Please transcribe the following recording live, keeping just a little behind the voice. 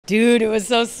Dude, it was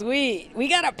so sweet. We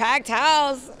got a packed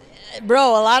house. Bro,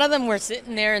 a lot of them were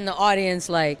sitting there in the audience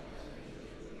like,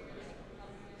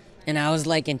 and I was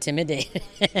like intimidated.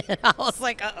 I was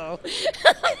like, uh-oh.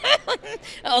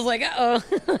 I was like, uh-oh.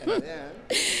 Yeah.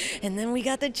 And then we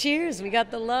got the cheers, we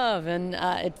got the love, and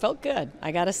it felt good,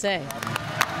 I gotta say.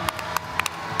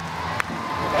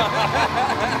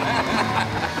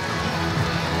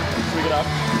 Sweep it up.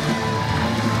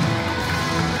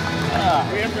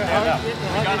 We have to hug. We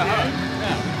got a hug.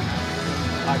 Yeah.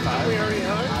 High five. We already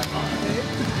hugged. High five.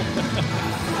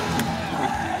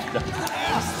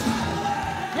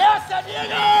 Yes, San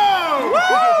Diego!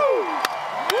 Woo!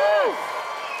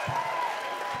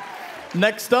 Woo!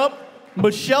 Next up,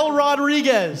 Michelle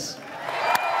Rodriguez.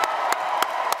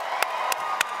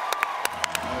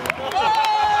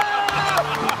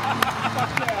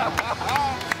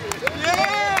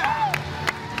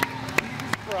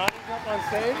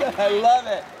 I love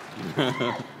it.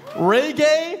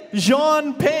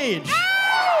 Regé-Jean Page.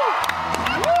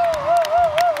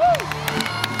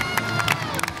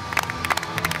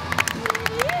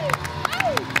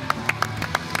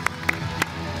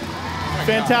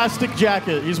 Fantastic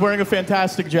jacket. He's wearing a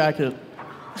fantastic jacket.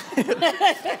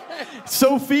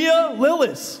 Sophia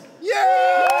Lillis.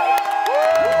 Yeah!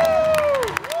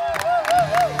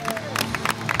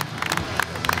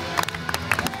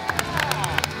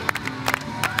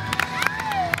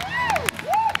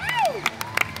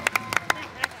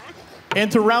 And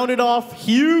to round it off,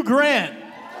 Hugh Grant.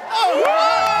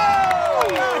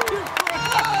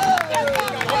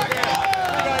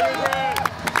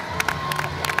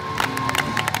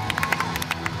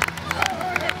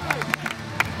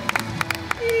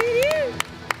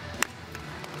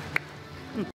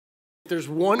 There's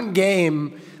one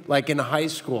game, like in high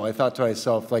school, I thought to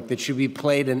myself, like that should be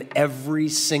played in every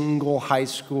single high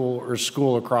school or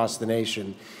school across the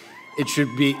nation. It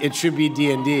should be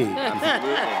D&D.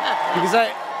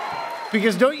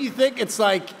 Because don't you think it's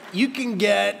like you can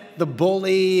get the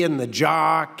bully and the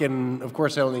jock, and of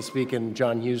course I only speak in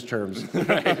John Hughes terms,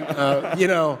 you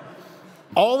know,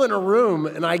 all in a room,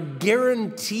 and I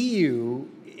guarantee you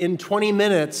in 20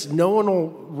 minutes, no one will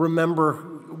remember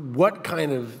what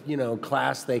kind of, you know,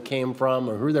 class they came from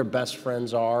or who their best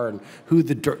friends are and who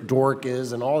the dork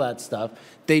is and all that stuff.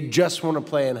 They just want to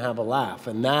play and have a laugh.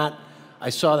 And that, I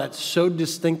saw that so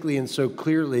distinctly and so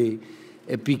clearly,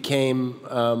 it became,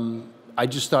 I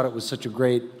just thought it was such a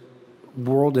great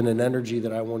world and an energy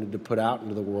that I wanted to put out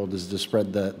into the world, is to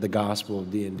spread the gospel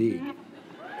of D&D.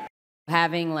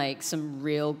 Having like some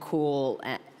real cool,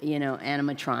 you know,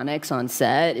 animatronics on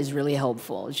set is really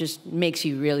helpful. It just makes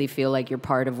you really feel like you're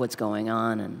part of what's going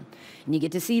on, and you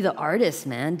get to see the artists,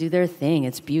 man, do their thing.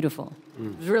 It's beautiful.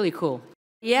 It's really cool.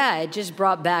 Yeah, it just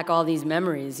brought back all these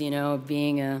memories, you know, of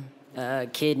being a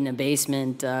kid in a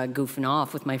basement goofing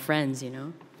off with my friends, you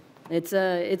know. It's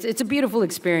a beautiful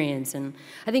experience, and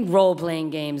I think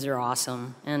role-playing games are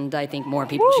awesome, and I think more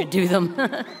people should do them.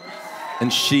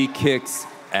 And she kicks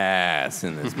ass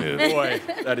in this movie. Boy,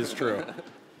 that is true.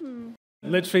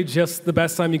 Literally just the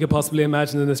best time you could possibly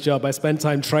imagine in this job. I spent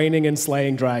time training and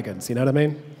slaying dragons, you know what I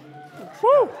mean?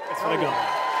 Woo! That's what I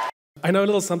got. I know a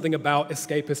little something about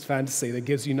escapist fantasy that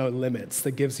gives you no limits,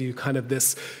 that gives you kind of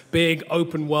this big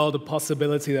open world of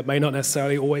possibility that may not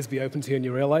necessarily always be open to you in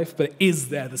your real life, but is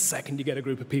there the second you get a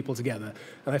group of people together.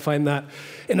 And I find that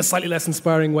in a slightly less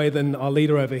inspiring way than our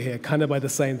leader over here, kind of by the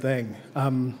same thing.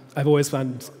 I've always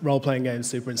found role-playing games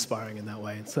super inspiring in that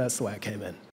way, so that's the way I came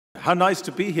in. How nice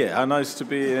to be here. How nice to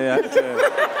be at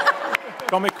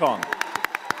Comic-Con.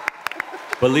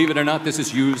 Believe it or not, this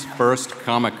is Hugh's first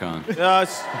Comic-Con.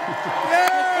 Yes.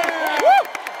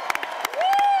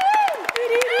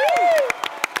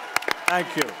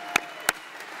 Thank you.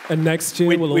 And next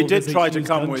year we'll all we did visit try to Hugh's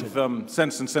come dungeon. with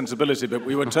Sense and Sensibility, but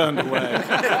we were turned away.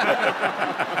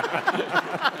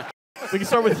 We can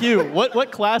start with Hugh.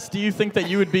 What class do you think that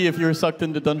you would be if you were sucked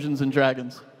into Dungeons and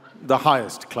Dragons? The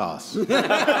highest class.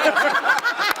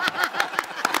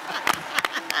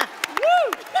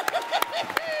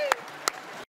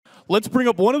 Let's bring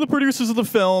up one of the producers of the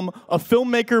film, a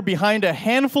filmmaker behind a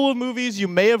handful of movies you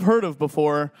may have heard of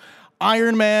before: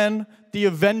 Iron Man, The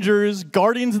Avengers,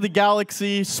 Guardians of the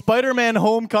Galaxy, Spider-Man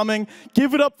Homecoming.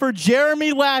 Give it up for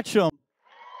Jeremy Latcham.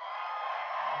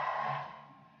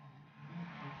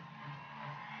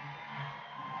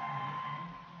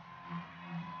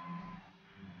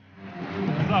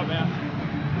 What's up, man?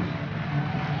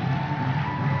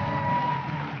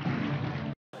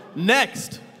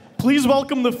 Next, please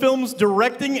welcome the film's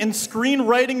directing and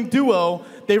screenwriting duo.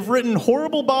 They've written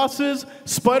Horrible Bosses,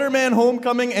 Spider-Man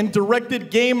Homecoming, and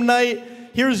directed Game Night.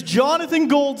 here's Jonathan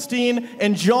Goldstein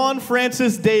and John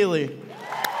Francis Daly.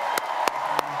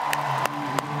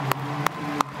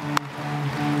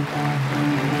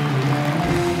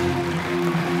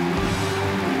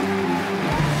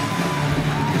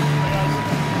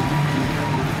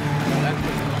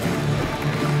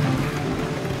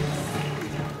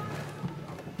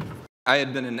 I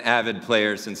had been an avid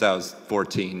player since I was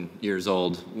 14 years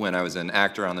old when I was an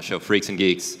actor on the show Freaks and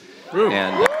Geeks.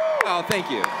 And oh,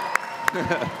 thank you.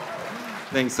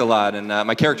 Thanks a lot. And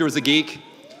my character was a geek,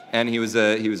 and he was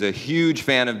a huge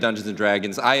fan of Dungeons and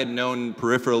Dragons. I had known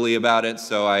peripherally about it,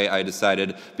 so I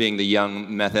decided, being the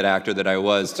young method actor that I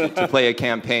was, to play a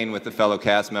campaign with the fellow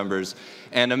cast members.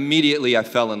 And immediately I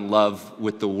fell in love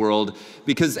with the world,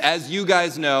 because as you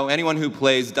guys know, anyone who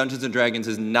plays Dungeons and Dragons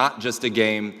is not just a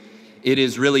game. It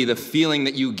is really the feeling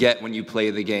that you get when you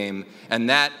play the game, and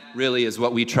that really is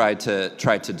what we tried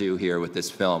to do here with this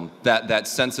film. That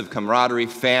sense of camaraderie,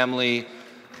 family,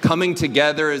 coming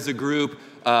together as a group,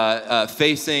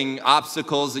 facing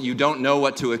obstacles that you don't know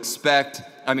what to expect.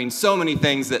 I mean, so many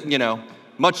things that, you know,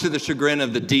 much to the chagrin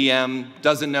of the DM,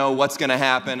 doesn't know what's going to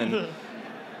happen. And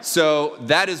so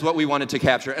that is what we wanted to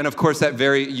capture. And of course, that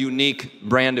very unique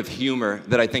brand of humor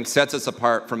that I think sets us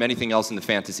apart from anything else in the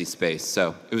fantasy space.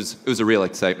 So it was a real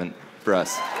excitement for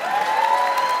us.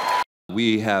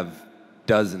 We have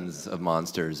dozens of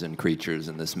monsters and creatures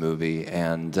in this movie,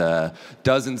 and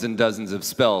dozens and dozens of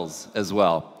spells as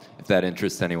well, if that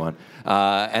interests anyone.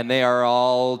 And they are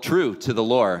all true to the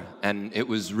lore. And it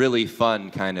was really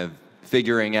fun kind of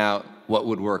figuring out what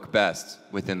would work best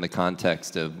within the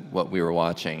context of what we were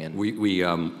watching. And we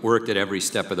worked at every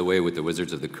step of the way with the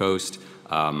Wizards of the Coast,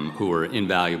 who were an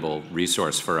invaluable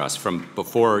resource for us from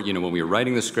before, you know, when we were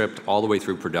writing the script all the way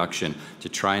through production to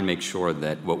try and make sure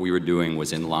that what we were doing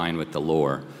was in line with the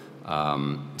lore.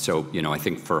 So, you know, I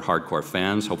think for hardcore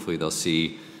fans, hopefully they'll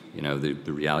see, you know, the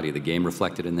reality of the game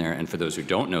reflected in there. And for those who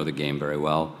don't know the game very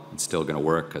well, it's still going to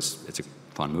work because it's a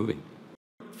fun movie.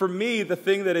 For me, the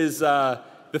thing that is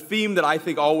the theme that I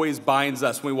think always binds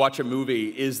us when we watch a movie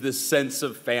is this sense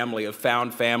of family, of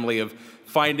found family, of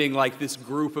finding like this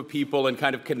group of people and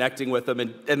kind of connecting with them.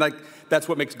 And like, that's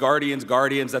what makes Guardians,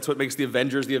 Guardians. That's what makes the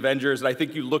Avengers, the Avengers. And I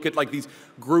think you look at like these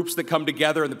groups that come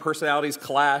together and the personalities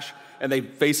clash and they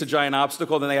face a giant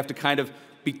obstacle, and then they have to kind of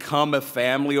become a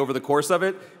family over the course of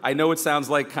it. I know it sounds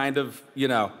like kind of, you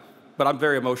know, but I'm a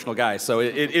very emotional guy. So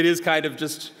it is kind of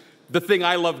just the thing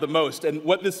I love the most. And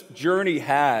what this journey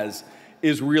has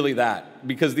is really that,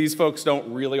 because these folks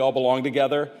don't really all belong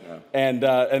together, and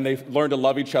they've learned to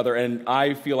love each other, and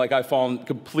I feel like I've fallen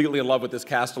completely in love with this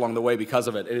cast along the way because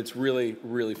of it, and it's really,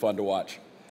 really fun to watch.